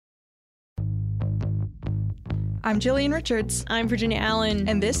I'm Jillian Richards. I'm Virginia Allen.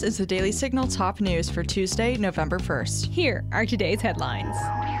 And this is the Daily Signal top news for Tuesday, November 1st. Here are today's headlines.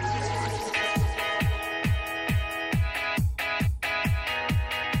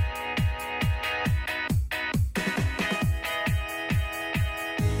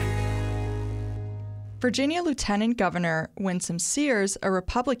 Virginia Lieutenant Governor Winsome Sears, a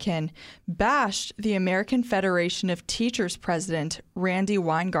Republican, bashed the American Federation of Teachers president, Randi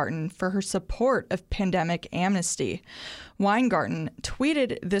Weingarten, for her support of pandemic amnesty. Weingarten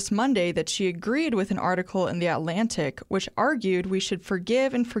tweeted this Monday that she agreed with an article in The Atlantic which argued we should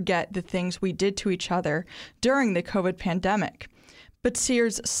forgive and forget the things we did to each other during the COVID pandemic. But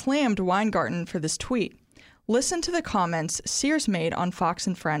Sears slammed Weingarten for this tweet. Listen to the comments Sears made on Fox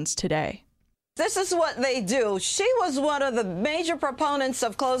and Friends today. This is what they do. She was one of the major proponents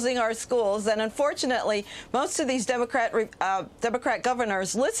of closing our schools, and unfortunately, most of these Democrat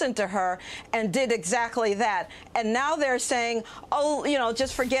governors listened to her and did exactly that. And now they're saying, oh,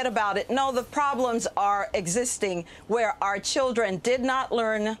 just forget about it. No, the problems are existing where our children did not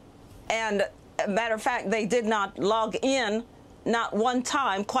learn, and matter of fact, they did not log in. Not one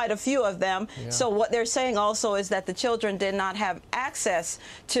time, quite a few of them. Yeah. So what they're saying also is that the children did not have access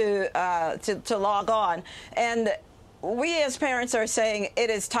to log on. And we as parents are saying it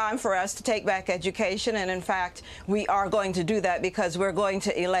is time for us to take back education. And in fact, we are going to do that because we're going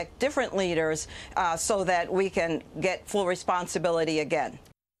to elect different leaders so that we can get full responsibility again.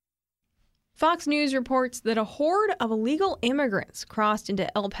 Fox News reports that a horde of illegal immigrants crossed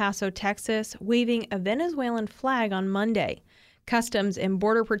into El Paso, Texas, waving a Venezuelan flag on Monday. Customs and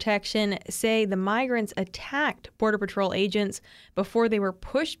Border Protection say the migrants attacked Border Patrol agents before they were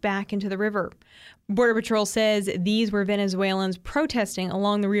pushed back into the river. Border Patrol says these were Venezuelans protesting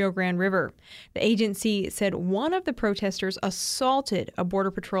along the Rio Grande River. The agency said one of the protesters assaulted a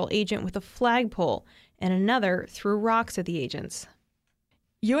Border Patrol agent with a flagpole and another threw rocks at the agents.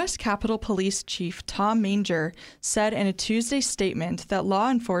 U.S. Capitol Police Chief Tom Manger said in a Tuesday statement that law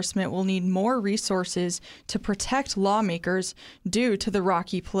enforcement will need more resources to protect lawmakers due to the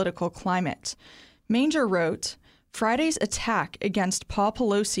rocky political climate. Manger wrote, Friday's attack against Paul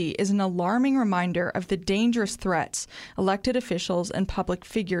Pelosi is an alarming reminder of the dangerous threats elected officials and public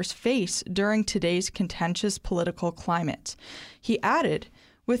figures face during today's contentious political climate. He added,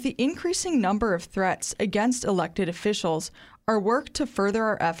 with the increasing number of threats against elected officials, our work to further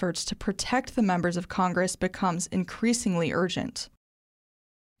our efforts to protect the members of Congress becomes increasingly urgent.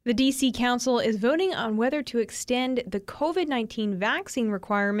 The D.C. Council is voting on whether to extend the COVID-19 vaccine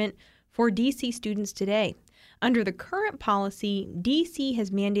requirement for D.C. students today. Under the current policy, D.C. has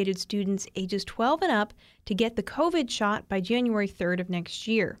mandated students ages 12 and up to get the COVID shot by January 3rd of next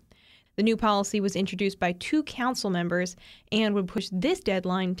year. The new policy was introduced by 2 council members and would push this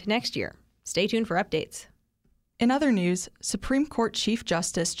deadline to next year. Stay tuned for updates. In other news, Supreme Court Chief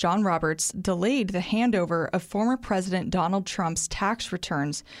Justice John Roberts delayed the handover of former President Donald Trump's tax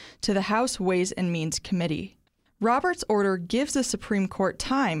returns to the House Ways and Means Committee. Roberts' order gives the Supreme Court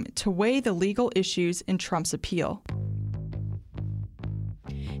time to weigh the legal issues in Trump's appeal.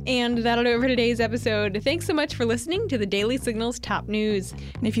 And that'll do it for today's episode. Thanks so much for listening to the Daily Signal's top news.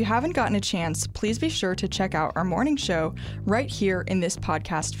 And if you haven't gotten a chance, please be sure to check out our morning show right here in this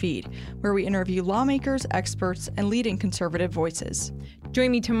podcast feed, where we interview lawmakers, experts, and leading conservative voices.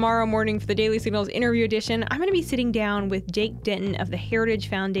 Join me tomorrow morning for the Daily Signal's interview edition. I'm going to be sitting down with Jake Denton of the Heritage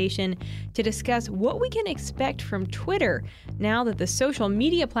Foundation to discuss what we can expect from Twitter now that the social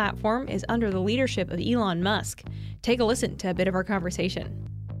media platform is under the leadership of Elon Musk. Take a listen to a bit of our conversation.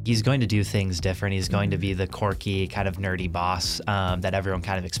 He's going to do things different. He's going to be the quirky, kind of nerdy boss that everyone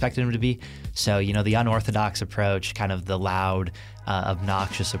kind of expected him to be. So, the unorthodox approach, kind of the loud,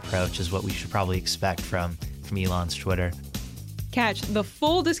 obnoxious approach is what we should probably expect from Elon's Twitter. Catch the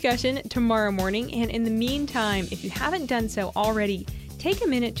full discussion tomorrow morning. And in the meantime, if you haven't done so already, take a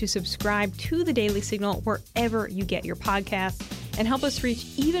minute to subscribe to the Daily Signal wherever you get your podcasts and help us reach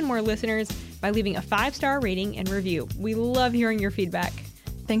even more listeners by leaving a 5-star rating and review. We love hearing your feedback.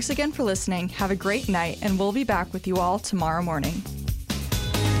 Thanks again for listening. Have a great night, and we'll be back with you all tomorrow morning.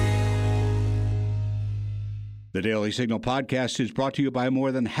 The Daily Signal podcast is brought to you by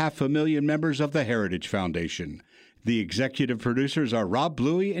more than 500,000 members of the Heritage Foundation. The executive producers are Rob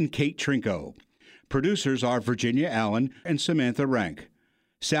Bluey and Kate Trinko. Producers are Virginia Allen and Samantha Rank.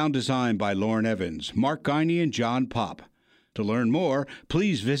 Sound design by Lauren Evans, Mark Guiney, and John Popp. To learn more,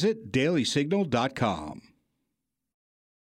 please visit dailysignal.com.